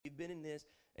been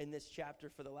in this chapter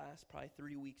for the last probably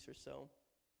 3 weeks or so,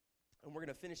 and we're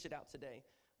going to finish it out today.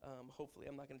 Hopefully,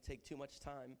 I'm not going to take too much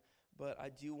time, but I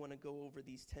do want to go over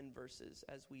these 10 verses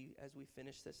as we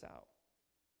finish this out.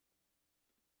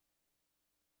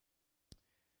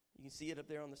 You can see it up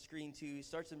there on the screen too. He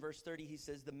starts in verse 30. He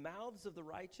says, "The mouths of the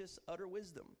righteous utter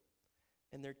wisdom,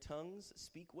 and their tongues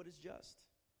speak what is just.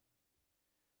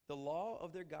 The law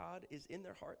of their God is in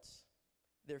their hearts.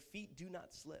 Their feet do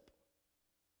not slip.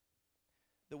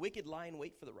 The wicked lie in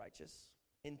wait for the righteous,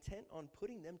 intent on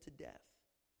putting them to death.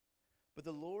 But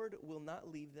the Lord will not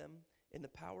leave them in the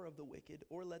power of the wicked,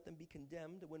 or let them be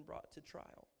condemned when brought to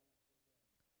trial.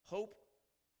 Hope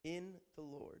in the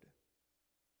Lord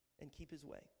and keep his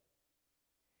way.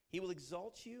 He will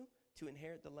exalt you to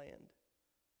inherit the land,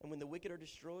 and when the wicked are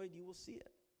destroyed, you will see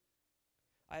it.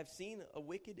 I have seen a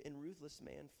wicked and ruthless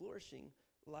man flourishing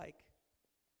like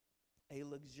a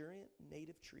luxuriant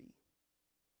native tree,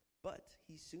 but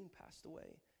he soon passed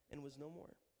away and was no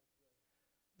more.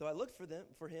 Though I looked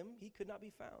for him, he could not be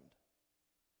found.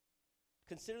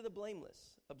 Consider the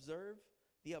blameless, observe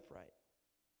the upright.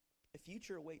 A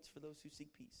future awaits for those who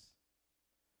seek peace.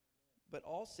 But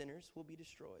all sinners will be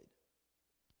destroyed.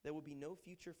 There will be no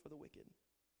future for the wicked.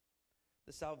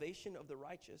 The salvation of the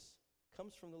righteous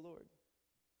comes from the Lord.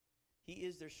 He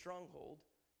is their stronghold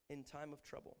in time of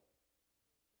trouble.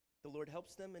 The Lord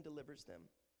helps them and delivers them.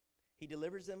 He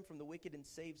delivers them from the wicked and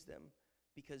saves them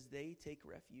because they take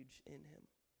refuge in him."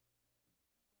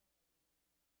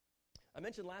 I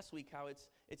mentioned last week how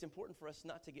it's important for us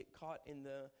not to get caught in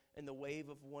the wave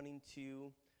of wanting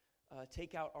to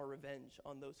take out our revenge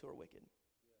on those who are wicked.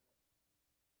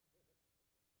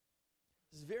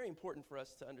 This is very important for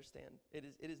us to understand. It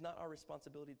is not our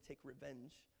responsibility to take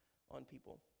revenge on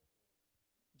people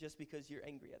just because you're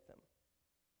angry at them.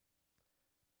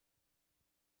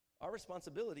 Our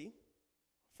responsibility,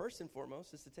 first and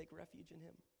foremost, is to take refuge in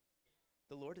him.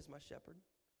 The Lord is my shepherd.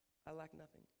 I lack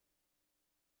nothing.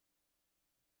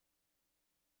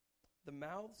 The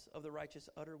mouths of the righteous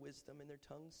utter wisdom, and their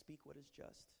tongues speak what is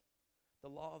just. The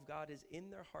law of God is in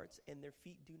their hearts, and their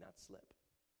feet do not slip.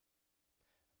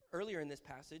 Earlier in this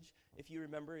passage, if you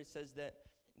remember, it says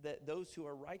that those who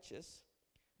are righteous,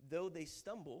 though they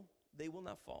stumble, they will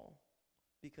not fall,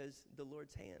 because the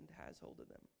Lord's hand has hold of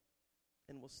them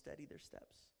and will steady their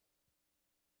steps.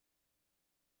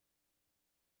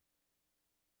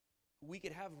 We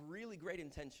could have really great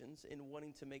intentions in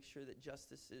wanting to make sure that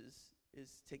justice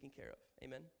is taken care of.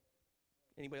 Amen?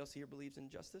 Anybody else here believes in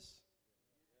justice?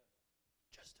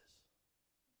 Justice.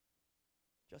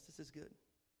 Justice is good.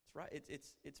 It's right.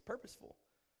 It's purposeful.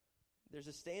 There's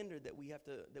a standard that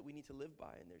we need to live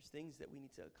by, and there's things that we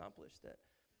need to accomplish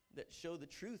that show the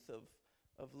truth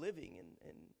of living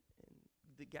and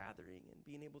the gathering and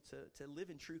being able to live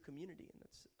in true community, and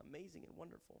that's amazing and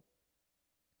wonderful.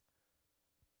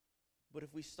 But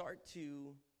if we start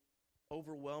to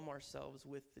overwhelm ourselves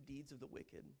with the deeds of the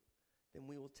wicked, then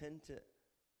we will tend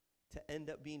to end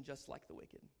up being just like the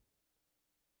wicked.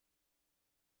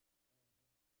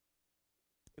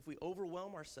 If we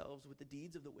overwhelm ourselves with the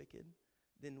deeds of the wicked,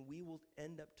 then we will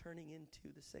end up turning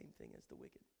into the same thing as the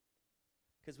wicked.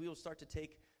 Because we will start to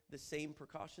take the same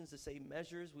precautions, the same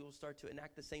measures. We will start to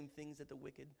enact the same things that the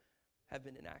wicked have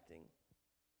been enacting.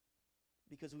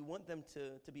 Because we want them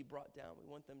to be brought down. We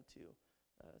want them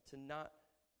to not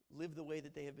live the way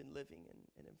that they have been living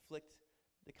and inflict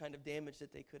the kind of damage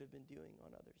that they could have been doing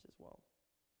on others as well.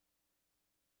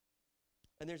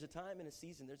 And there's a time and a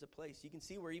season, there's a place. You can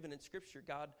see where even in Scripture,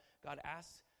 God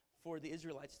asks for the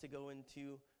Israelites to go and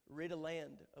to rid a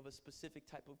land of a specific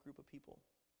type of group of people.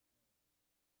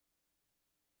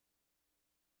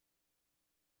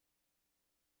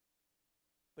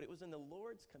 But it was in the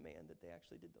Lord's command that they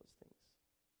actually did those things.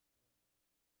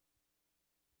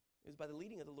 It was by the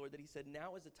leading of the Lord that he said,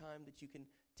 now is the time that you can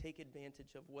take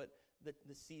advantage of what the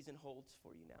season holds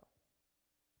for you now.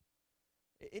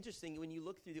 Interesting, when you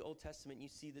look through the Old Testament, you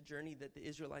see the journey that the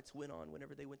Israelites went on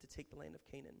whenever they went to take the land of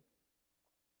Canaan.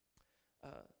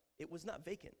 It was not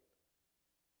vacant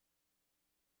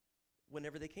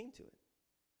whenever they came to it,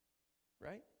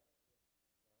 right?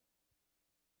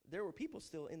 There were people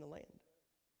still in the land.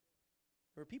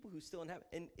 There were people who still inhabit.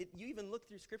 And you even look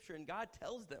through Scripture and God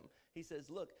tells them, he says,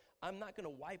 look, I'm not going to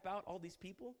wipe out all these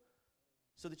people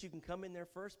so that you can come in there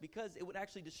first, because it would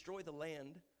actually destroy the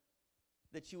land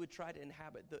that you would try to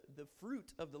inhabit. The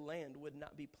fruit of the land would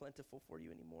not be plentiful for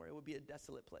you anymore. It would be a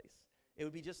desolate place. It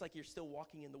would be just like you're still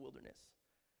walking in the wilderness,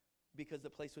 because the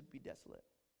place would be desolate.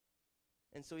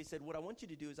 And so he said, what I want you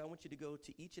to do is I want you to go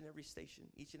to each and every station,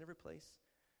 each and every place,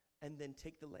 and then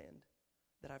take the land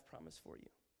that I've promised for you.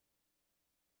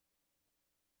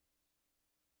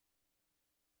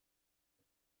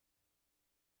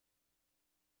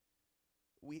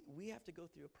 we have to go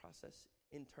through a process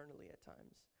internally at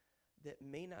times that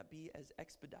may not be as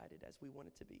expedited as we want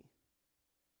it to be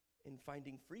in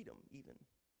finding freedom even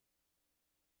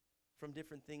from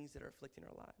different things that are afflicting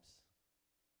our lives.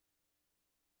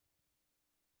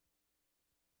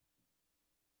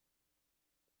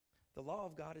 The law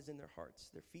of God is in their hearts.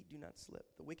 Their feet do not slip.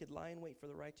 The wicked lie in wait for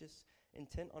the righteous,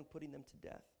 intent on putting them to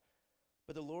death.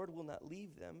 But the Lord will not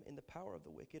leave them in the power of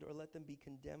the wicked or let them be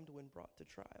condemned when brought to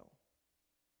trial.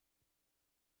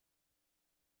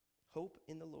 Hope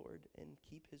in the Lord and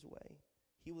keep his way.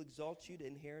 He will exalt you to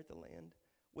inherit the land.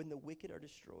 When the wicked are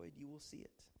destroyed, you will see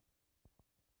it.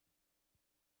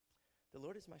 The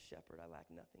Lord is my shepherd, I lack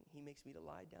nothing. He makes me to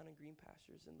lie down in green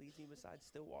pastures and leads me beside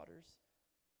still waters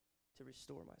to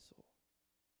restore my soul.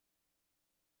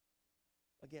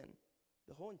 Again,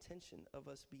 the whole intention of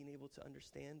us being able to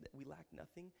understand that we lack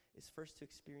nothing is first to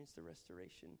experience the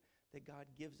restoration that God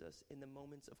gives us in the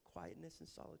moments of quietness and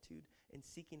solitude and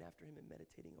seeking after him and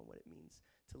meditating on what it means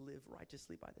to live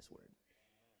righteously by this word.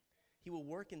 He will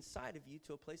work inside of you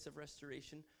to a place of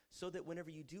restoration so that whenever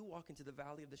you do walk into the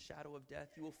valley of the shadow of death,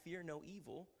 you will fear no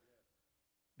evil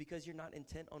because you're not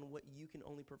intent on what you can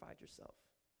only provide yourself.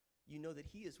 You know that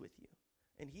he is with you,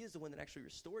 and he is the one that actually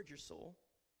restored your soul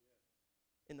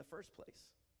in the first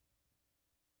place.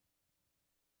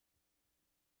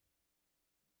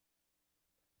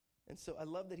 And so I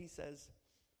love that he says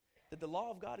that the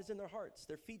law of God is in their hearts.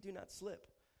 Their feet do not slip.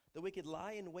 The wicked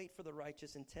lie in wait for the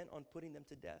righteous, intent on putting them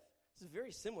to death. This is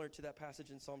very similar to that passage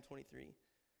in Psalm 23.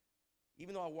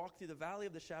 Even though I walk through the valley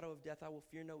of the shadow of death, I will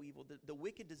fear no evil. The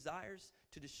wicked desires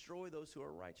to destroy those who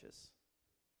are righteous,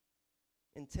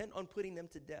 intent on putting them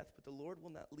to death, but the Lord will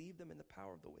not leave them in the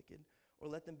power of the wicked or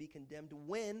let them be condemned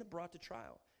when brought to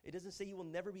trial. It doesn't say you will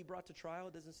never be brought to trial.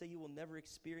 It doesn't say you will never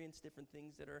experience different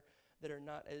things that are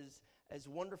not as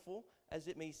wonderful as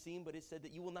it may seem, but it said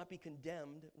that you will not be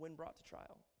condemned when brought to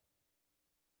trial.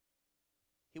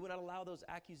 He will not allow those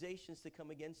accusations to come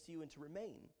against you and to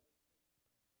remain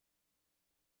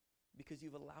because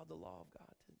you've allowed the law of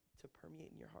God to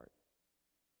permeate in your heart.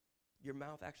 Your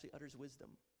mouth actually utters wisdom.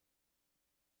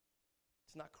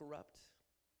 It's not corrupt.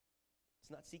 It's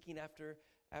not seeking after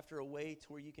a way to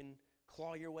where you can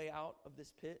claw your way out of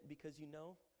this pit because you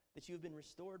know that you have been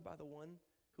restored by the one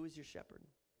who is your shepherd.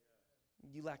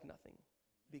 You lack nothing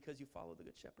because you follow the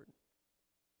Good Shepherd.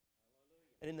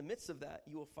 And in the midst of that,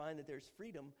 you will find that there's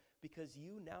freedom because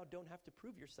you now don't have to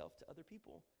prove yourself to other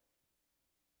people.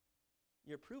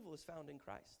 Your approval is found in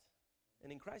Christ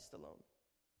and in Christ alone.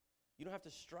 You don't have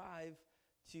to strive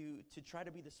to try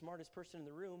to be the smartest person in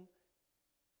the room.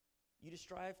 You just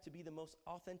strive to be the most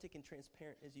authentic and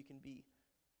transparent as you can be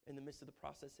in the midst of the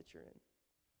process that you're in.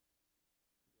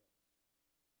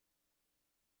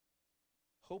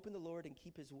 Hope in the Lord and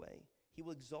keep his way. He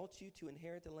will exalt you to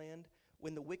inherit the land.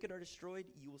 When the wicked are destroyed,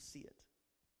 you will see it.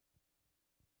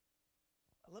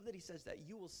 I love that he says that.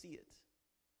 You will see it.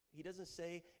 He doesn't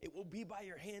say, it will be by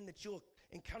your hand that you'll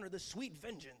encounter the sweet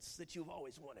vengeance that you've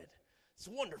always wanted. It's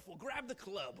wonderful. Grab the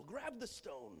club. Grab the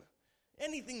stone.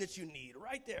 Anything that you need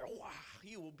right there. Wow,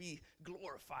 you will be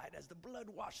glorified as the blood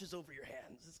washes over your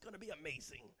hands. It's going to be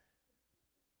amazing.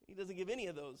 He doesn't give any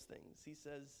of those things. He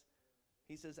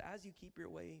says, as you keep your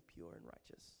way pure and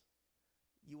righteous,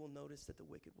 you will notice that the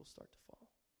wicked will start to fall.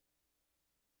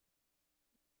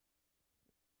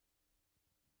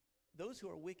 Those who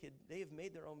are wicked, they have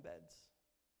made their own beds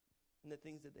in the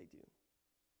things that they do.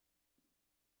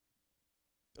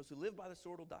 Those who live by the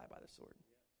sword will die by the sword.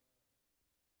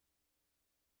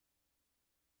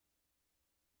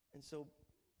 And so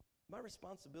my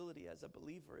responsibility as a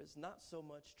believer is not so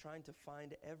much trying to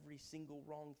find every single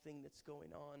wrong thing that's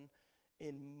going on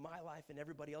in my life and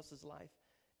everybody else's life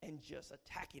and just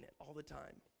attacking it all the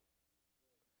time.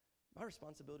 My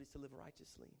responsibility is to live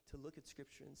righteously, to look at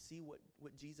Scripture and see what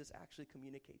Jesus actually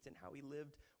communicates and how he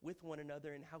lived with one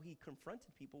another and how he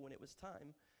confronted people when it was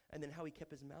time, and then how he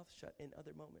kept his mouth shut in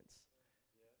other moments.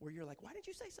 Where you're like, why didn't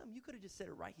you say something? You could have just said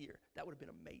it right here. That would have been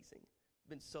amazing.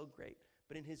 Been so great.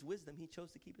 But in his wisdom, he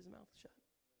chose to keep his mouth shut.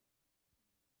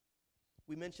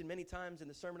 We mentioned many times in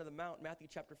the Sermon on the Mount, Matthew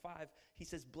chapter 5, he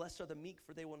says, blessed are the meek,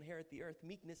 for they will inherit the earth.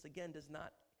 Meekness, again, does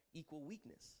not equal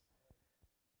weakness.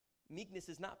 Meekness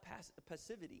is not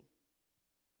passivity.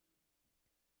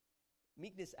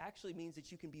 Meekness actually means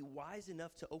that you can be wise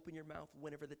enough to open your mouth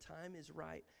whenever the time is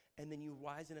right, and then you're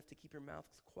wise enough to keep your mouth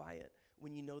quiet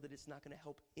when you know that it's not going to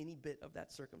help any bit of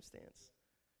that circumstance.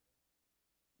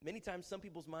 Many times some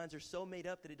people's minds are so made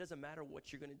up that it doesn't matter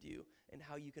what you're going to do and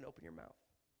how you can open your mouth.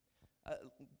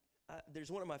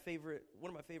 There's one of my favorite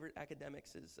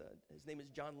academics. His name is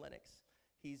John Lennox.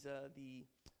 He's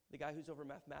the the guy who's over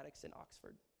mathematics in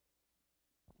Oxford.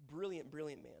 Brilliant,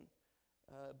 brilliant man.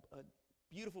 A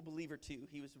beautiful believer too.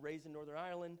 He was raised in Northern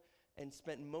Ireland and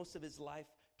spent most of his life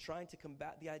trying to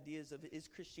combat the ideas of, is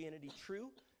Christianity true?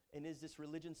 And is this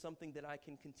religion something that I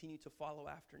can continue to follow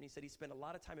after? And he said he spent a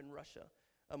lot of time in Russia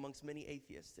amongst many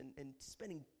atheists and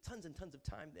spending tons and tons of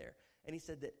time there. And he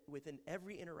said that within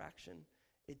every interaction,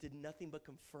 it did nothing but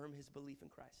confirm his belief in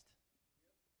Christ.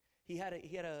 He had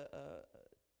a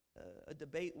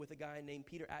debate with a guy named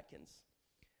Peter Atkins,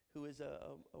 who is a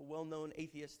well-known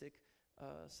atheistic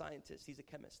scientist. He's a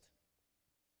chemist.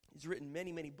 He's written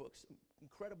many, many books,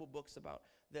 incredible books about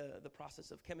the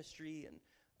process of chemistry and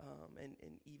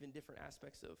even different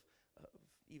aspects of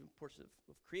even portions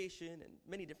of creation and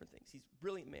many different things. He's a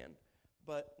brilliant man.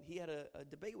 But he had a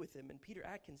debate with him, and Peter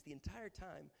Atkins the entire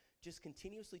time just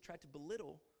continuously tried to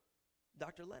belittle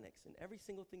Dr. Lennox and every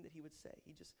single thing that he would say.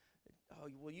 He just,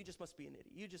 you just must be an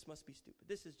idiot. You just must be stupid.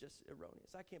 This is just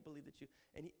erroneous. I can't believe that you,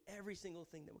 and every single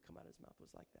thing that would come out of his mouth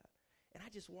was like that. And I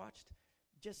just watched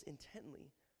just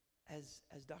intently as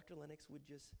Dr. Lennox would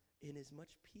just, in as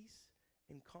much peace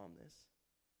and calmness,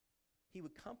 he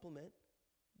would compliment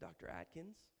Dr.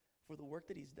 Atkins for the work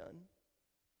that he's done.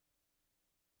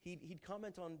 He'd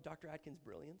comment on Dr. Atkins'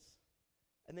 brilliance,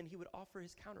 and then he would offer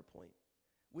his counterpoint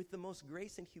with the most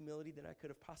grace and humility that I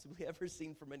could have possibly ever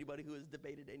seen from anybody who has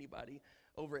debated anybody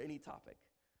over any topic.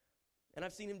 And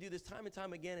I've seen him do this time and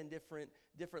time again in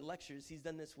different lectures. He's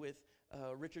done this with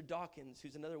Richard Dawkins,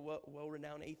 who's another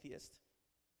well-renowned atheist.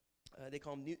 They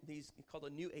call him he's called a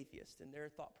new atheist in their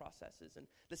thought processes. And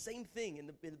the same thing in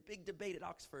the big debate at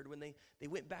Oxford when they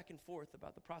went back and forth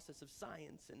about the process of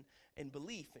science and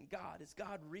belief and God. Is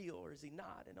God real or is he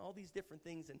not? And all these different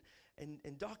things.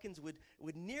 And Dawkins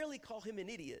would nearly call him an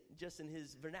idiot just in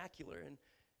his vernacular.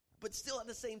 But still at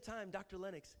the same time, Dr.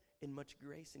 Lennox, in much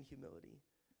grace and humility,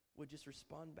 would just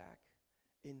respond back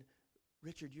in,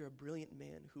 Richard, you're a brilliant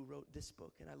man who wrote this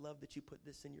book, and I love that you put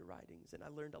this in your writings, and I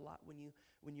learned a lot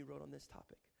when you wrote on this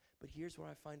topic. But here's where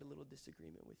I find a little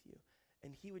disagreement with you.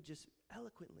 And he would just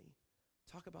eloquently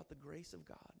talk about the grace of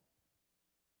God.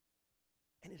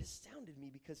 And it astounded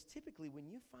me because typically when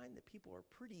you find that people are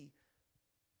pretty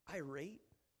irate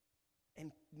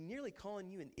and nearly calling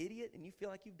you an idiot and you feel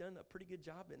like you've done a pretty good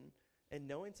job in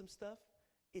knowing some stuff,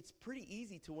 it's pretty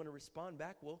easy to want to respond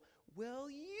back, well,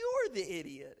 you're the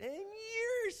idiot, and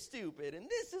you're stupid, and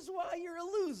this is why you're a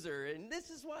loser, and this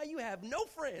is why you have no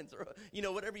friends, or,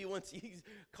 whatever you want to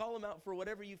call them out for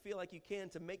whatever you feel like you can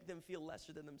to make them feel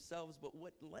lesser than themselves. But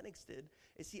what Lennox did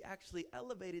is he actually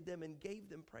elevated them and gave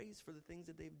them praise for the things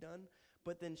that they've done,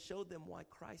 but then showed them why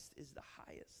Christ is the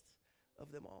highest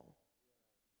of them all.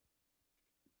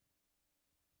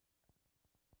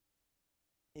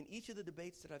 In each of the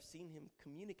debates that I've seen him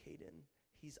communicate in,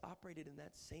 he's operated in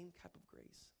that same type of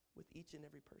grace with each and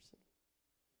every person.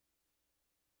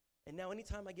 And now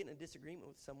anytime I get in a disagreement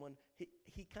with someone,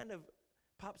 he kind of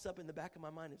pops up in the back of my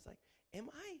mind. It's like, am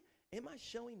I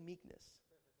showing meekness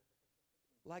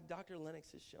like Dr.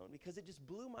 Lennox has shown? Because it just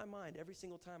blew my mind every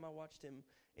single time I watched him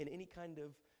in any kind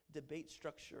of debate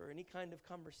structure or any kind of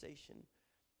conversation,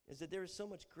 is that there is so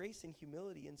much grace and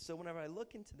humility. And so whenever I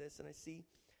look into this and I see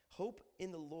hope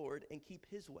in the Lord and keep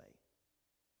his way.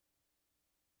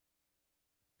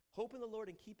 Hope in the Lord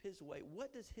and keep his way.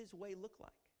 What does his way look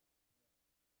like?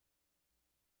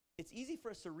 It's easy for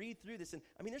us to read through this. And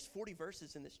there's 40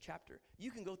 verses in this chapter.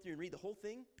 You can go through and read the whole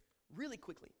thing really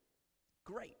quickly.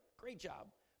 Great job.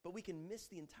 But we can miss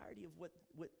the entirety of what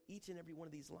each and every one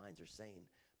of these lines are saying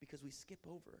because we skip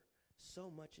over so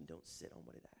much and don't sit on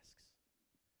what it asks.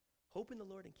 Hope in the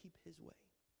Lord and keep his way.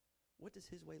 What does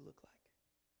his way look like?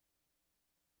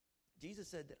 Jesus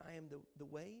said that I am the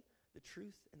way, the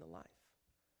truth, and the life.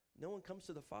 No one comes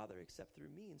to the Father except through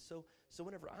me. And so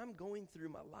whenever I'm going through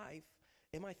my life,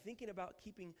 am I thinking about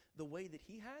keeping the way that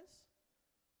he has?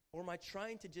 Or am I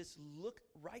trying to just look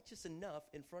righteous enough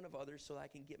in front of others so I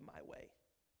can get my way?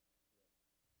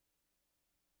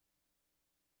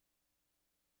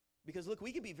 Because look,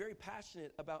 we can be very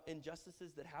passionate about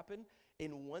injustices that happen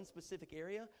in one specific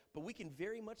area, but we can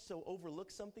very much so overlook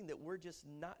something that we're just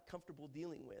not comfortable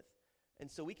dealing with. And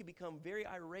so we can become very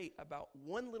irate about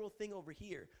one little thing over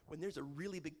here when there's a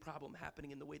really big problem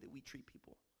happening in the way that we treat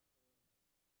people.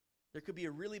 There could be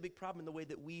a really big problem in the way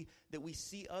that we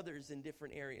see others in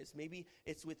different areas. Maybe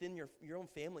it's within your own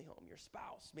family home, your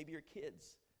spouse, maybe your kids.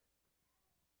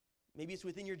 Maybe it's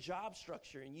within your job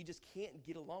structure and you just can't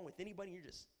get along with anybody. You're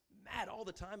just mad all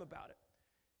the time about it.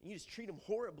 And you just treat them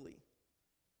horribly.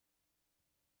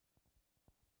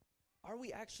 Are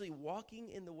we actually walking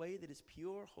in the way that is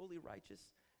pure, holy, righteous,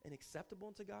 and acceptable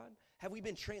unto God? Have we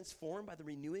been transformed by the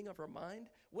renewing of our mind?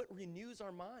 What renews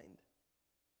our mind?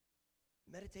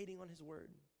 Meditating on his word.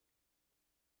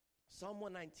 Psalm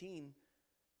 119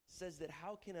 says that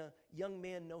how can a young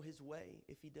man know his way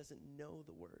if he doesn't know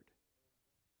the word?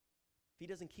 If he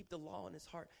doesn't keep the law in his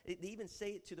heart. They even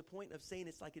say it to the point of saying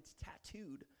it's like it's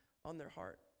tattooed on their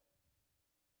heart.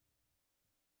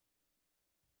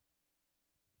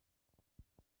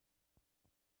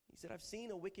 He said, I've seen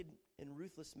a wicked and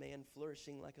ruthless man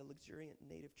flourishing like a luxuriant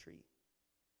native tree.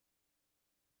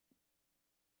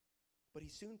 But he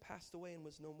soon passed away and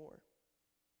was no more.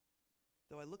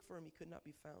 Though I looked for him, he could not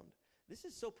be found. This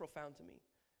is so profound to me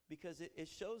because it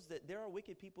shows that there are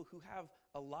wicked people who have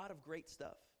a lot of great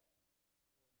stuff.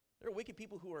 There are wicked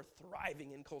people who are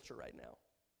thriving in culture right now.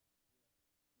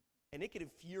 And it could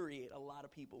infuriate a lot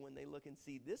of people when they look and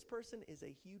see this person is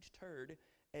a huge turd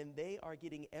and they are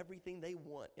getting everything they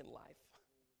want in life.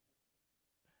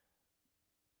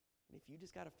 And if you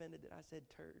just got offended that I said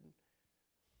turd,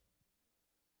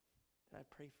 and I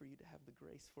pray for you to have the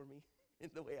grace for me in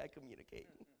the way I communicate.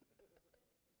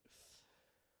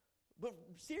 But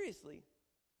seriously,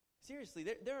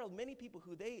 there are many people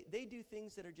who they do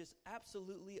things that are just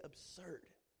absolutely absurd.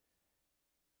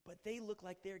 But they look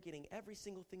like they're getting every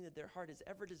single thing that their heart has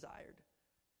ever desired.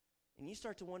 And you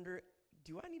start to wonder,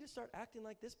 do I need to start acting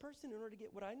like this person in order to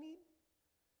get what I need?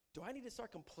 Do I need to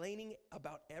start complaining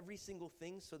about every single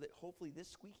thing so that hopefully this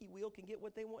squeaky wheel can get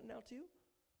what they want now too?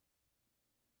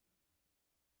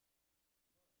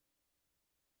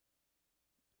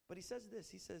 But he says this,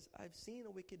 he says, I've seen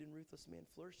a wicked and ruthless man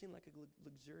flourishing like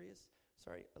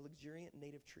a luxuriant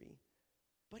native tree.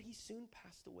 But he soon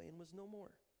passed away and was no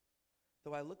more.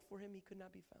 Though I looked for him, he could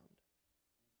not be found.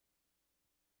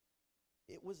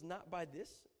 It was not by this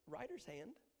writer's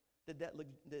hand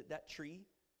that tree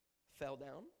fell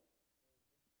down.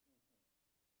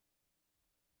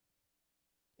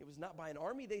 It was not by an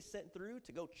army they sent through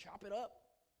to go chop it up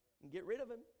and get rid of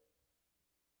him.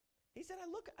 He said,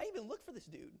 I even looked for this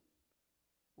dude.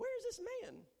 Where is this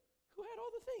man who had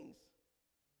all the things?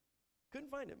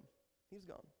 Couldn't find him. He was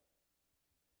gone.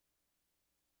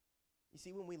 You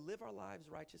see, when we live our lives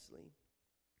righteously,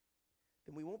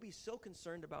 then we won't be so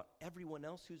concerned about everyone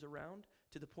else who's around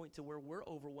to the point to where we're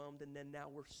overwhelmed and then now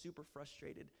we're super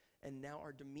frustrated and now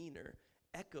our demeanor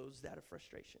echoes that of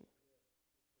frustration.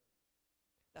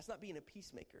 That's not being a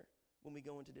peacemaker when we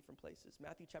go into different places.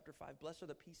 Matthew chapter 5, blessed are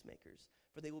the peacemakers,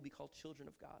 for they will be called children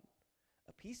of God.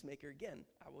 A peacemaker, again,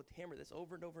 I will hammer this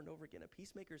over and over and over again. A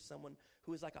peacemaker is someone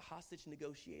who is like a hostage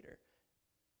negotiator.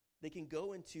 They can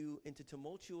go into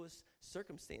tumultuous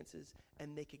circumstances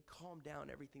and they can calm down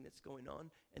everything that's going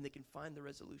on and they can find the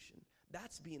resolution.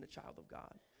 That's being a child of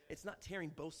God. It's not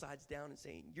tearing both sides down and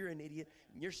saying, you're an idiot,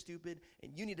 and you're stupid,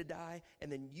 and you need to die,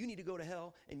 and then you need to go to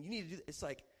hell, and you need to do. It's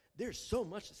like, there's so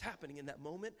much that's happening in that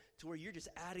moment to where you're just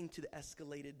adding to the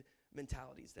escalated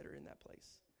mentalities that are in that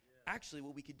place. Yeah. Actually,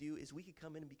 what we could do is we could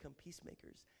come in and become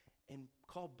peacemakers and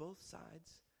call both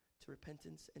sides to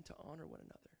repentance and to honor one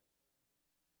another.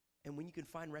 And when you can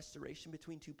find restoration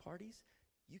between two parties,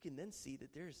 you can then see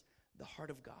that there's the heart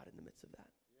of God in the midst of that.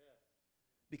 Yeah.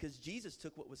 Because Jesus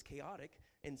took what was chaotic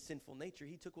in sinful nature.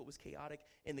 He took what was chaotic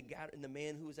in the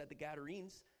man who was at the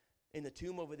Gadarenes, in the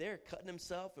tomb over there, cutting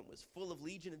himself and was full of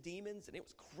legion of demons, and it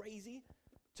was crazy.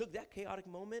 Took that chaotic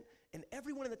moment, and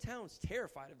everyone in the town was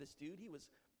terrified of this dude. He was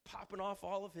popping off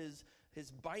all of his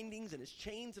bindings and his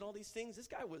chains and all these things. This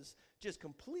guy was just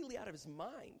completely out of his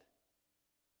mind.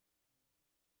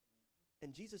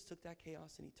 And Jesus took that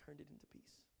chaos and he turned it into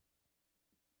peace.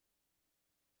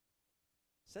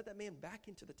 Sent that man back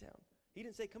into the town. He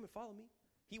didn't say, come and follow me.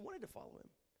 He wanted to follow him.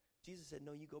 Jesus said,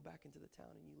 no, you go back into the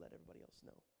town and you let everybody else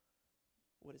know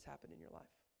what has happened in your life.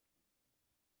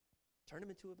 Turn him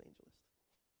into an evangelist.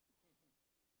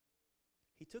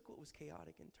 He took what was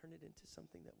chaotic and turned it into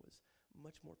something that was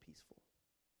much more peaceful.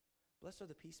 Blessed are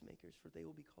the peacemakers, for they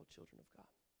will be called children of God.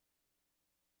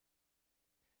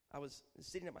 I was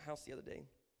sitting at my house the other day,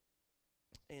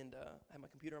 and I had my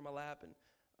computer on my lap, and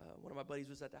one of my buddies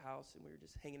was at the house, and we were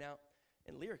just hanging out,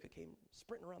 and Lyrica came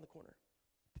sprinting around the corner.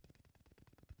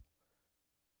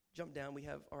 Jumped down. We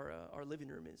have our living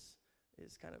room is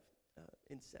kind of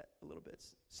inset a little bit.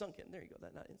 It's sunken. There you go.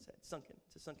 Not inset. Sunken.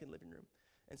 It's a sunken living room.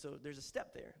 And so there's a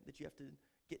step there that you have to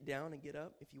get down and get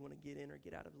up if you want to get in or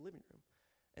get out of the living room.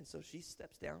 And so she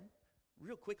steps down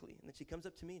real quickly, and then she comes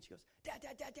up to me and she goes, Dad,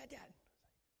 Dad, Dad, Dad, Dad.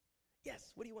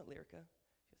 Yes, what do you want, Lyrica?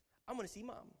 She goes, I'm going to see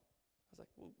Mom. I was like,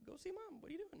 well, go see Mom. What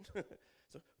are you doing?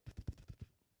 So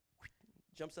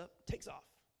jumps up, takes off.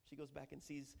 She goes back and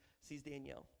sees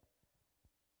Danielle.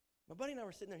 My buddy and I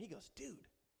were sitting there, and he goes, dude,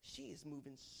 she is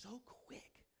moving so quick.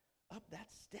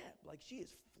 step. Like, she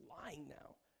is flying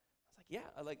now.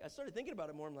 I was like, yeah. I started thinking about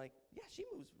it more. I'm like, yeah, she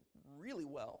moves really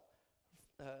well.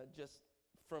 Just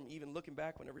from even looking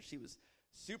back whenever she was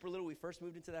super little, we first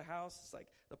moved into that house. It's like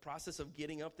the process of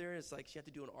getting up there. It's like she had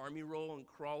to do an army roll and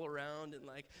crawl around and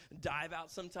like dive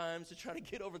out sometimes to try to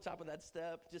get over top of that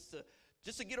step, just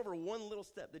to get over one little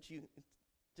step that you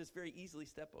just very easily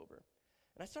step over.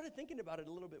 And I started thinking about it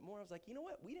a little bit more. I was like, you know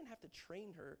what? We didn't have to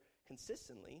train her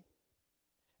consistently.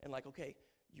 And like, okay,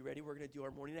 you ready? We're going to do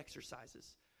our morning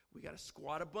exercises. We got to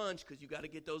squat a bunch because you got to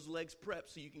get those legs prepped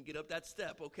so you can get up that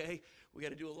step, okay? We got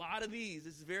to do a lot of these.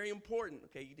 This is very important,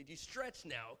 okay? Did you stretch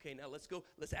now? Okay, now let's go.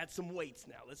 Let's add some weights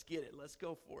now. Let's get it. Let's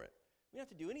go for it. We don't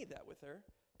have to do any of that with her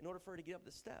in order for her to get up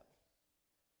the step.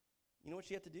 You know what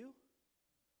she had to do?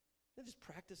 She had to just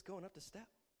practice going up the step.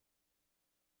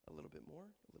 A little bit more,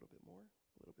 a little bit more,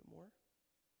 a little bit more.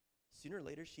 Sooner or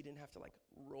later, she didn't have to like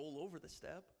roll over the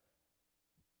step.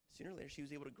 Sooner or later, she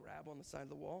was able to grab on the side of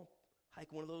the wall,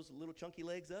 hike one of those little chunky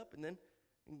legs up, and then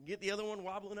get the other one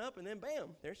wobbling up, and then bam,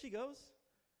 there she goes.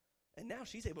 And now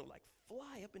she's able to like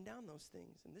fly up and down those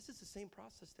things. And this is the same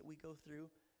process that we go through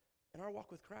in our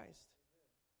walk with Christ.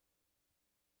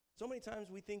 So many times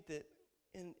we think that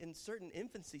in certain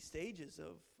infancy stages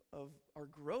of our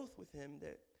growth with him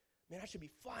that, man, I should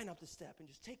be flying up the step and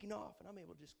just taking off, and I'm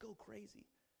able to just go crazy.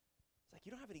 It's like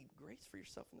you don't have any grace for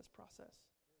yourself in this process.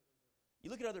 You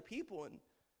look at other people, and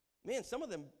man, some of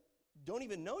them don't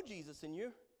even know Jesus, and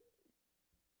you're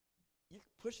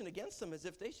pushing against them as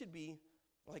if they should be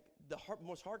like the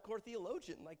most hardcore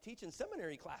theologian, like teaching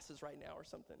seminary classes right now or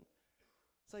something.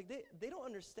 It's like they don't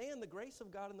understand the grace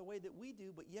of God in the way that we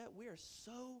do, but yet we are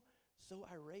so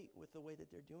irate with the way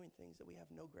that they're doing things that we have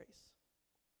no grace.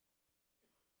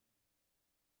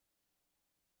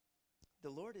 The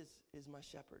Lord is my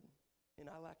shepherd, and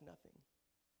I lack nothing.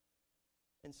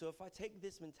 And so if I take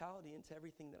this mentality into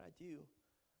everything that I do,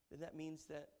 then that means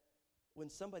that when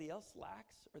somebody else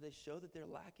lacks or they show that they're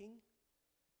lacking,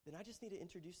 then I just need to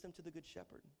introduce them to the Good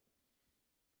Shepherd.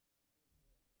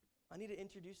 I need to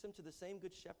introduce them to the same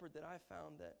Good Shepherd that I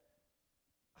found, that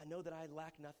I know that I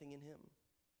lack nothing in him,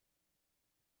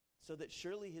 so that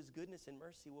surely his goodness and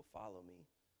mercy will follow me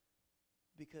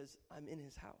because I'm in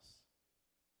his house.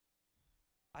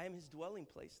 I am his dwelling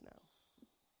place now.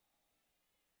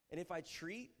 And if I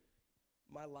treat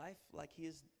my life like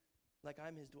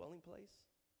I'm his dwelling place,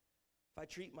 if I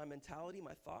treat my mentality,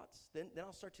 my thoughts, then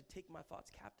I'll start to take my thoughts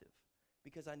captive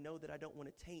because I know that I don't want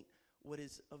to taint what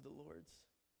is of the Lord's.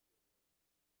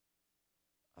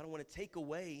 I don't want to take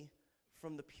away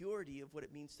from the purity of what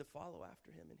it means to follow after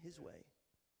him in his way.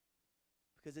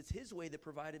 Because it's his way that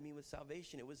provided me with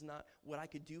salvation. It was not what I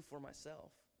could do for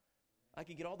myself. I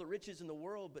could get all the riches in the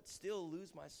world but still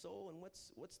lose my soul, and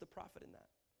what's the profit in that?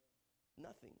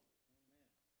 Nothing. Amen.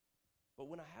 But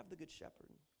when I have the Good Shepherd,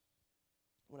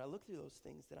 when I look through those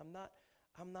things, then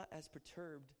I'm not as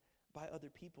perturbed by other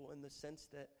people in the sense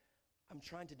that I'm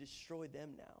trying to destroy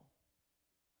them now.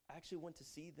 I actually want to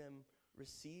see them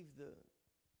receive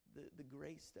the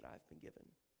grace that I've been given.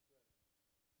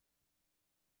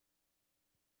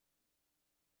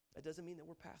 That doesn't mean that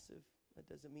we're passive. That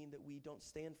doesn't mean that we don't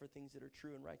stand for things that are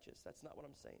true and righteous. That's not what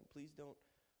I'm saying. Please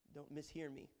don't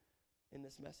mishear me in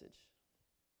this message.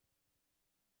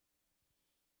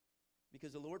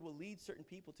 Because the Lord will lead certain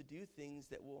people to do things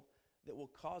that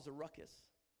will cause a ruckus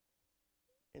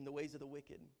in the ways of the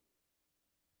wicked.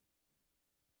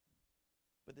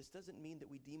 But this doesn't mean that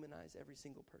we demonize every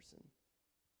single person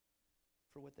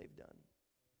for what they've done.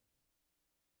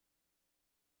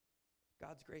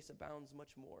 God's grace abounds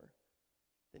much more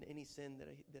than any sin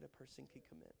that a person could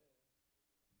commit.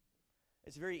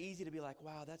 It's very easy to be like,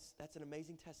 wow, that's an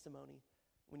amazing testimony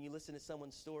when you listen to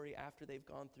someone's story after they've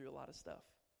gone through a lot of stuff.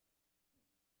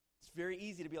 It's very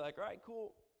easy to be like, all right,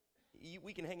 cool.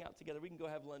 We can hang out together. We can go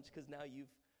have lunch because now you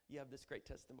have this great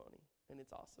testimony, and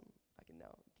it's awesome. I can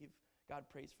now give God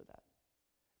praise for that.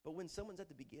 But when someone's at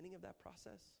the beginning of that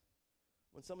process,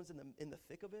 when someone's in the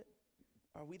thick of it,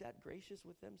 are we that gracious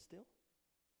with them still?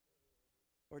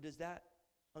 Or does that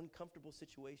uncomfortable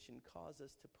situation cause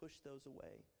us to push those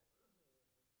away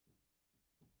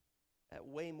at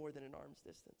way more than an arm's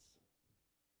distance?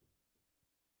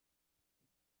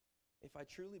 If I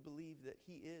truly believe that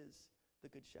he is the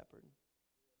Good Shepherd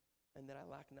and that I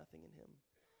lack nothing in him,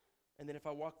 and then if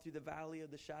I walk through the valley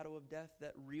of the shadow of death,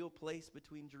 that real place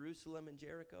between Jerusalem and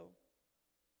Jericho,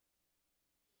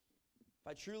 if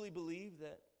I truly believe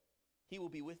that he will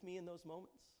be with me in those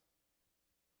moments,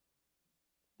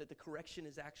 that the correction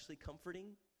is actually comforting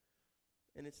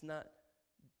and it's not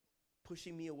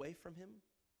pushing me away from him,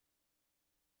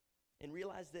 and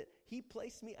realize that he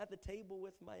placed me at the table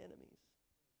with my enemies.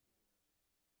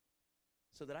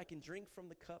 so that I can drink from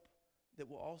the cup that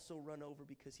will also run over,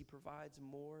 because he provides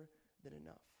more than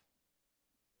enough,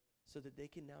 so that they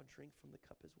can now drink from the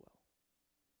cup as well.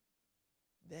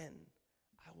 Then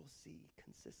I will see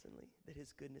consistently that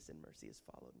his goodness and mercy has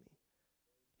followed me.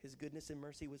 His goodness and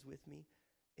mercy was with me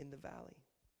in the valley.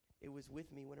 It was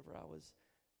with me whenever I was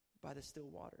by the still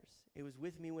waters. It was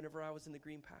with me whenever I was in the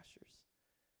green pastures.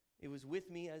 It was with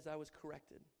me as I was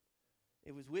corrected.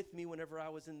 It was with me whenever I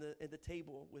was at the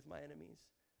table with my enemies.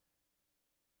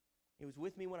 It was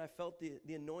with me when I felt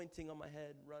the anointing on my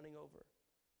head running over.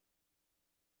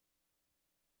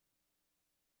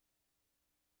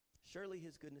 Surely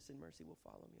his goodness and mercy will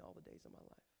follow me all the days of my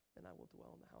life, and I will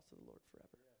dwell in the house of the Lord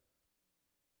forever.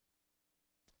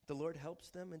 The Lord helps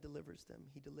them and delivers them.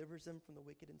 He delivers them from the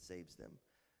wicked and saves them,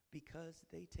 because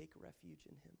they take refuge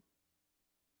in him.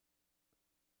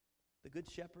 The Good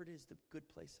Shepherd is the good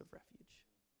place of refuge.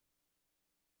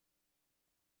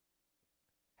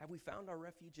 Have we found our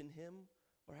refuge in him,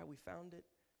 or have we found it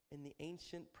in the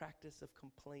ancient practice of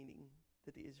complaining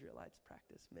that the Israelites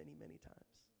practiced many, many times?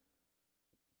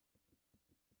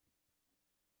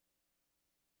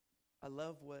 I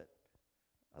love what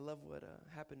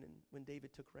happened when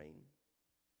David took reign.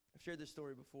 I've shared this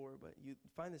story before, but you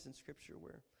find this in Scripture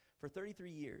where for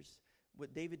 33 years,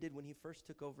 what David did when he first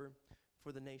took over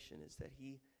for the nation is that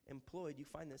he employed, you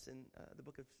find this in the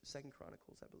book of 2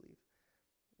 Chronicles, I believe,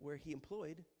 where he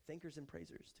employed thinkers and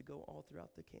praisers to go all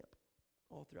throughout the camp,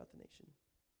 all throughout the nation.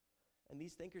 And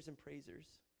these thinkers and praisers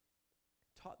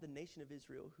taught the nation of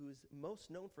Israel, who is most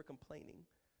known for complaining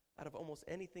out of almost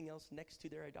anything else next to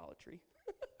their idolatry,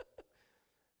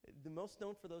 the most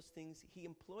known for those things, he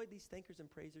employed these thinkers and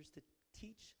praisers to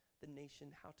teach the nation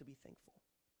how to be thankful,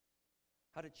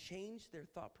 how to change their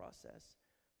thought process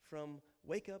from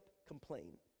wake up,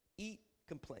 complain, eat,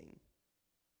 complain,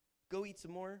 go eat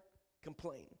some more,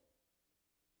 complain,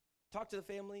 talk to the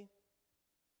family,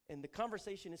 and the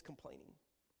conversation is complaining.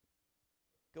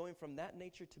 Going from that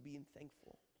nature to being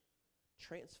thankful,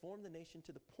 transform the nation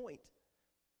to the point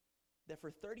that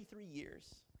for 33 years,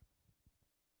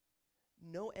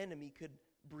 no enemy could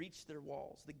breach their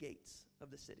walls, the gates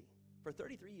of the city. For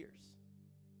 33 years.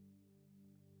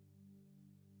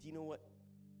 Do you know what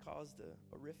caused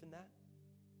a rift in that?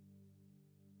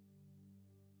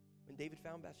 When David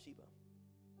found Bathsheba,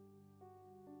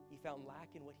 he found lack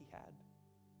in what he had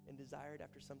and desired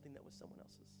after something that was someone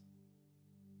else's.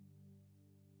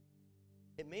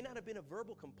 It may not have been a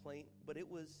verbal complaint, but it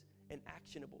was an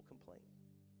actionable complaint.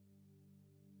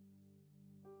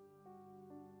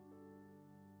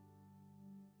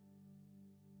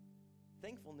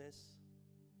 Thankfulness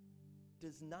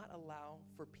does not allow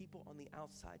for people on the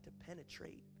outside to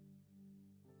penetrate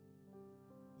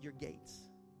your gates.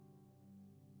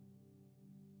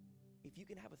 If you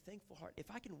can have a thankful heart, if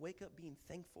I can wake up being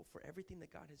thankful for everything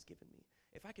that God has given me,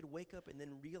 if I could wake up and then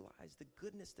realize the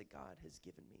goodness that God has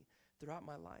given me throughout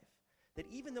my life, that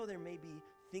even though there may be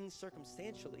things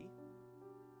circumstantially,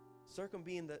 circum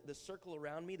being the circle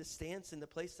around me, the stance in the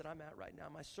place that I'm at right now,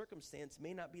 my circumstance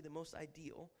may not be the most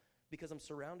ideal, because I'm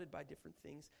surrounded by different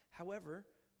things. However,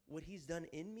 what he's done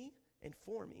in me and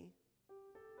for me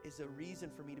is a reason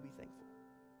for me to be thankful.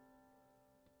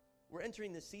 We're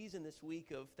entering the season this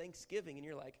week of Thanksgiving, and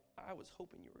you're like, I was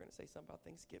hoping you were going to say something about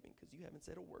Thanksgiving, because you haven't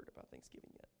said a word about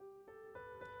Thanksgiving yet.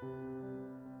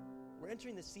 We're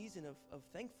entering the season of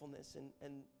thankfulness,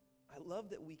 and I love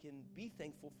that we can be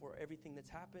thankful for everything that's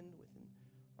happened within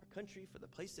our country, for the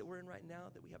place that we're in right now,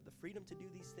 that we have the freedom to do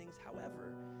these things.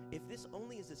 However, if this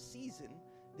only is a season,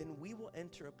 then we will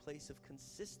enter a place of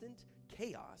consistent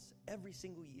chaos every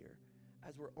single year,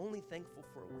 as we're only thankful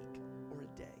for a week or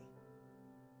a day.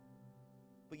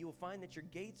 But you will find that your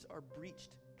gates are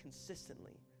breached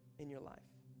consistently in your life.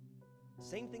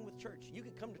 Same thing with church. You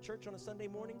could come to church on a Sunday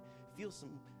morning, feel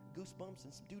some goosebumps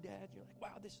and some doodads. You're like,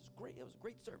 wow, this is great. It was a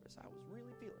great service. I was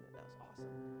really feeling it. That was awesome.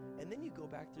 And then you go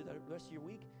back through the rest of your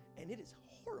week, and it is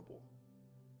horrible.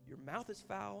 Your mouth is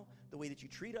foul. The way that you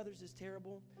treat others is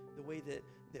terrible. The way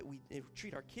that we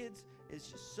treat our kids is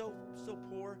just so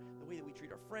poor. The way that we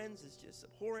treat our friends is just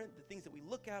abhorrent. The things that we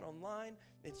look at online,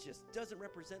 it just doesn't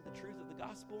represent the truth of the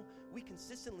gospel. We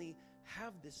consistently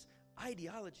have this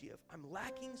ideology of, I'm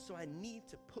lacking, so I need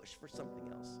to push for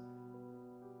something else.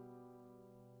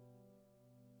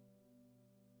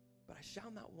 But I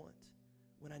shall not want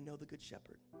when I know the Good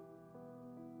Shepherd.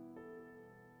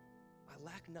 I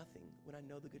lack nothing when I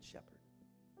know the Good Shepherd.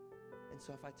 And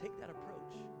so if I take that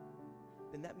approach,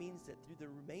 then that means that through the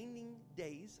remaining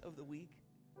days of the week,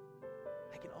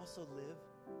 I can also live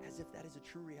as if that is a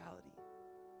true reality.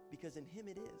 Because in him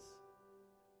it is.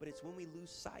 But it's when we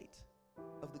lose sight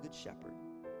of the Good Shepherd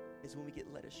is when we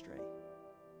get led astray.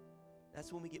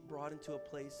 That's when we get brought into a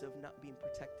place of not being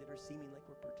protected or seeming like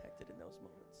we're protected in those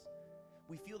moments.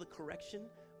 We feel the correction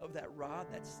of that rod,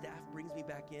 that staff brings me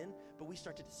back in, but we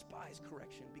start to despise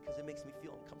correction because it makes me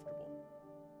feel uncomfortable.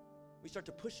 We start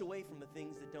to push away from the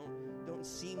things that don't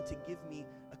seem to give me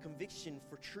a conviction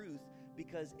for truth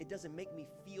because it doesn't make me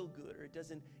feel good, or it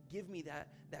doesn't give me that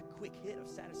quick hit of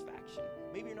satisfaction.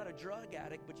 Maybe you're not a drug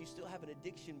addict, but you still have an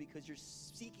addiction because you're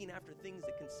seeking after things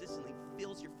that consistently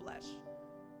fills your flesh,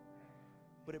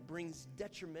 but it brings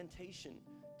detrimentation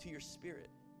to your spirit.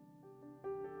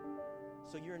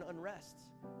 So you're in unrest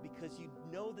because you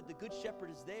know that the Good Shepherd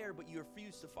is there, but you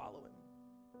refuse to follow him.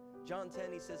 John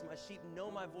 10, he says, my sheep know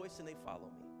my voice and they follow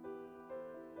me.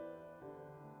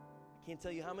 I can't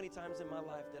tell you how many times in my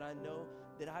life that I know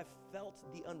that I've felt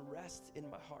the unrest in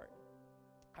my heart.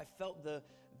 I felt the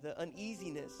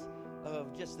uneasiness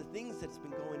of just the things that's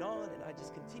been going on, and I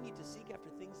just continued to seek after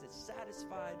things that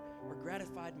satisfied or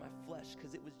gratified my flesh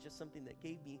because it was just something that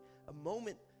gave me a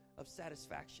moment of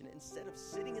satisfaction instead of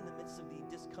sitting in the midst of the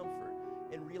discomfort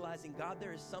and realizing, God,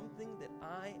 there is something that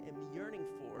I am yearning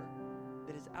for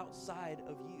that is outside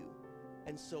of you.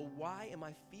 And so why am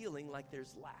I feeling like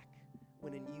there's lack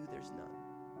when in you there's none?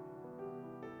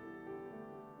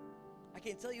 I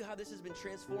can't tell you how this has been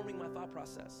transforming my thought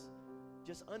process.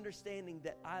 Just understanding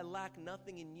that I lack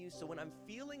nothing in you. So when I'm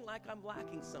feeling like I'm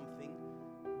lacking something,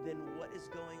 then what is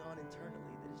going on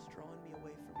internally that is drawing me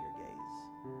away from your gaze?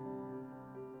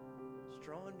 It's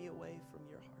drawing me away from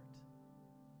your heart.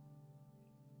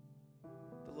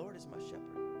 The Lord is my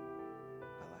shepherd.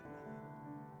 I lack nothing.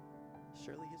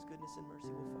 Surely his goodness and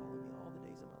mercy will follow me all the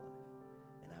days of my life,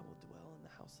 and I will dwell in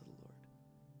the house of the Lord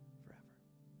forever.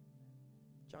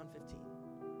 John 15,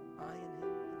 I in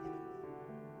him and him in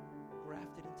me,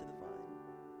 grafted into the vine,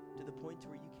 to the point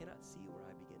to where you cannot see where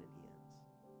I begin and he ends.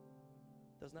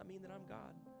 Does not mean that I'm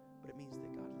God, but it means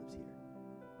that God lives here.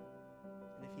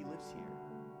 And if he lives here,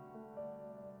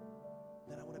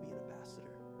 then I want to be an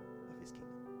ambassador of his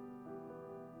kingdom.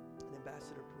 An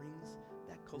ambassador brings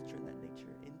that culture and that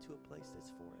nature into a place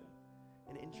that's foreign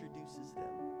and introduces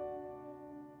them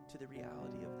to the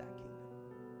reality of that kingdom.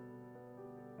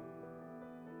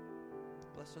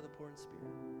 Blessed are the poor in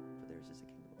spirit, for theirs is the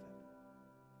kingdom of heaven.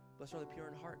 Blessed are the pure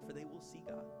in heart, for they will see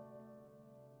God.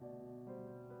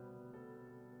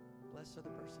 Blessed are the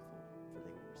merciful, for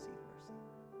they will receive mercy.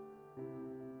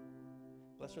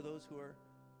 Blessed are those who are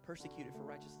persecuted for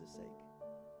righteousness' sake,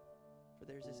 for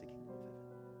theirs is the kingdom of heaven.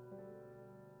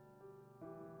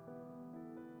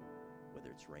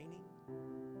 Whether it's raining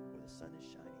or the sun is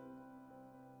shining,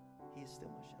 he is still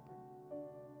my shepherd.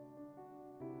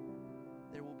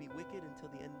 There will be wicked until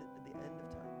the end of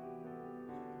time.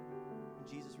 When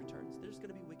Jesus returns, there's going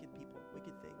to be wicked people,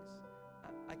 wicked things.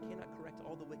 I cannot correct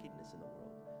all the wickedness in the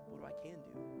world. But what I can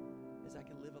do is I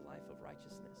can live a life of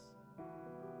righteousness.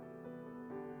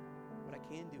 What I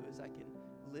can do is I can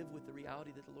live with the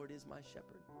reality that the Lord is my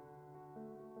shepherd.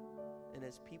 And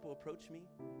as people approach me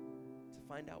to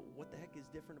find out what the heck is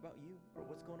different about you or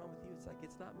what's going on with you, it's like,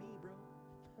 it's not me, bro.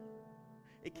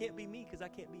 It can't be me because I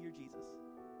can't be your Jesus.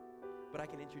 But I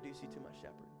can introduce you to my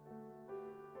shepherd.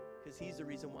 Because he's the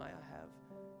reason why I have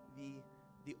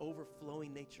the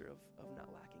overflowing nature of not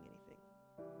lacking anything.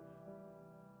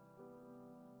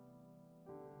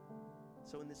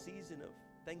 So in the season of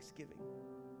Thanksgiving,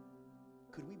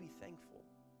 could we be thankful?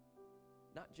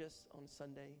 Not just on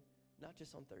Sunday, not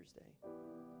just on Thursday,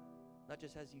 not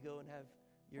just as you go and have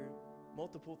your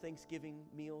multiple Thanksgiving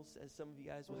meals, as some of you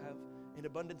guys will have an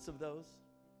abundance of those.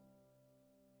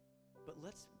 But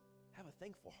let's have a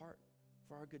thankful heart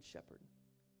for our Good Shepherd.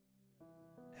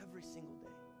 Every single day,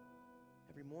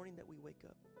 every morning that we wake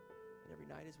up, and every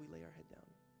night as we lay our head down,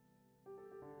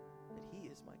 that he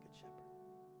is my Good Shepherd.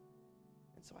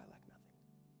 And so I lack nothing.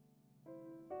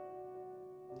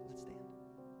 Let's stand.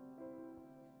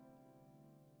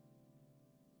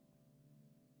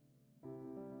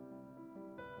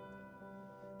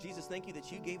 Jesus, thank you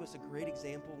that you gave us a great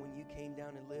example when you came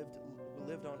down and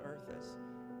lived on earth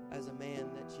as a man,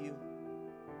 that you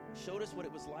showed us what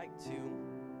it was like to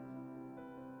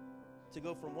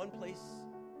go from one place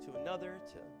to another,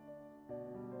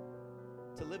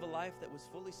 to live a life that was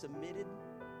fully submitted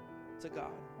to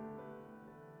God,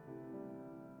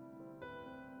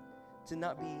 to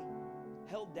not be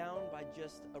held down by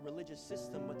just a religious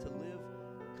system, but to live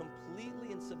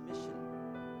completely in submission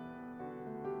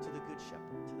to the Good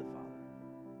Shepherd, to the Father.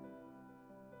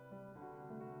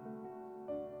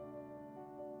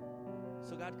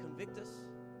 So God, convict us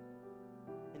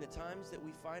in the times that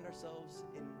we find ourselves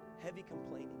in heavy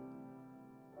complaining.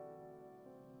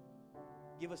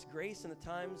 Give us grace in the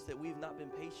times that we've not been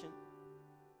patient.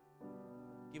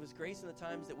 Give us grace in the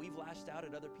times that we've lashed out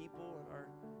at other people in our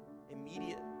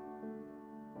immediate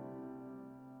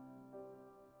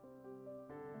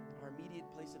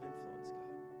place of influence, God.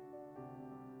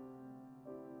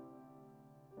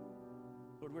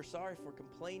 Lord, we're sorry for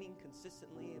complaining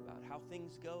consistently about how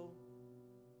things go.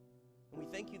 And we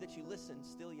thank you that you listen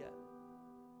still yet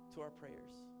to our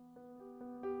prayers.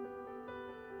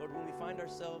 Lord, when we find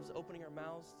ourselves opening our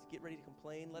mouths to get ready to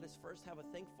complain, let us first have a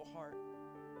thankful heart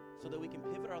so that we can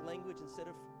pivot our language instead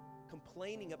of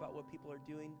complaining about what people are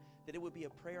doing, that it would be a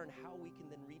prayer on how we can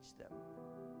then reach them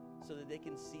so that they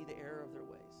can see the error of their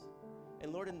ways.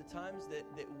 And Lord, in the times that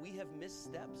we have missed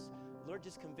steps, Lord,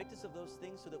 just convict us of those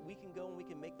things so that we can go and we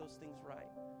can make those things right.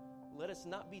 Let us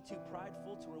not be too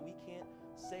prideful to where we can't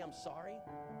say I'm sorry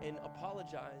and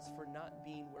apologize for not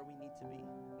being where we need to be,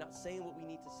 not saying what we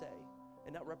need to say,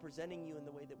 and not representing you in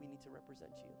the way that we need to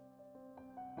represent you.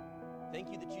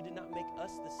 Thank you that you did not make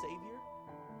us the Savior,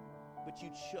 but you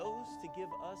chose to give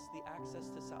us the access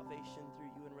to salvation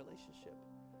through you in relationship.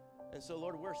 And so,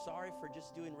 Lord, we're sorry for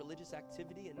just doing religious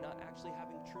activity and not actually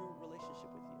having true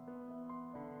relationship with you.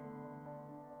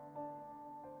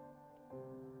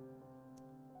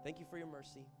 Thank you for your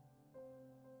mercy.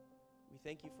 We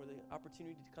thank you for the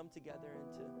opportunity to come together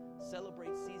and to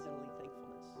celebrate seasonally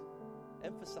thankfulness,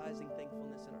 emphasizing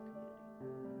thankfulness in our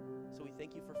community. So we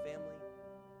thank you for family.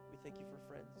 We thank you for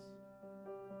friends.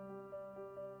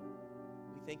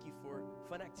 We thank you for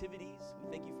fun activities. We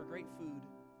thank you for great food.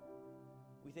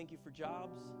 We thank you for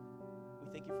jobs. We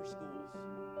thank you for schools.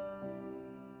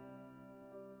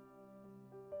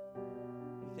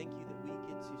 We thank you that we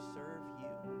get to serve you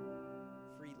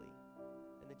freely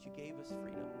and that you gave us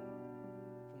freedom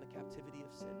from the captivity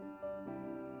of sin.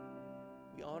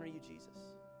 We honor you,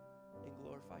 Jesus, and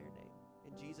glorify your name.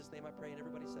 In Jesus' name I pray, and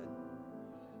everybody said,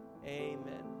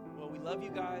 amen. Well, we love you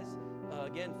guys.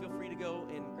 Again, feel free to go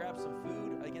and grab some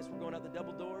food. I guess we're going out the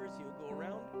double doors. You'll go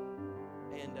around,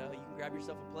 and you can grab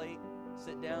yourself a plate,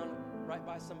 sit down right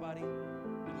by somebody.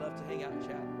 We'd love to hang out and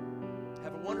chat.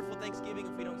 Have a wonderful Thanksgiving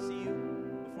if we don't see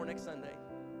you before next Sunday.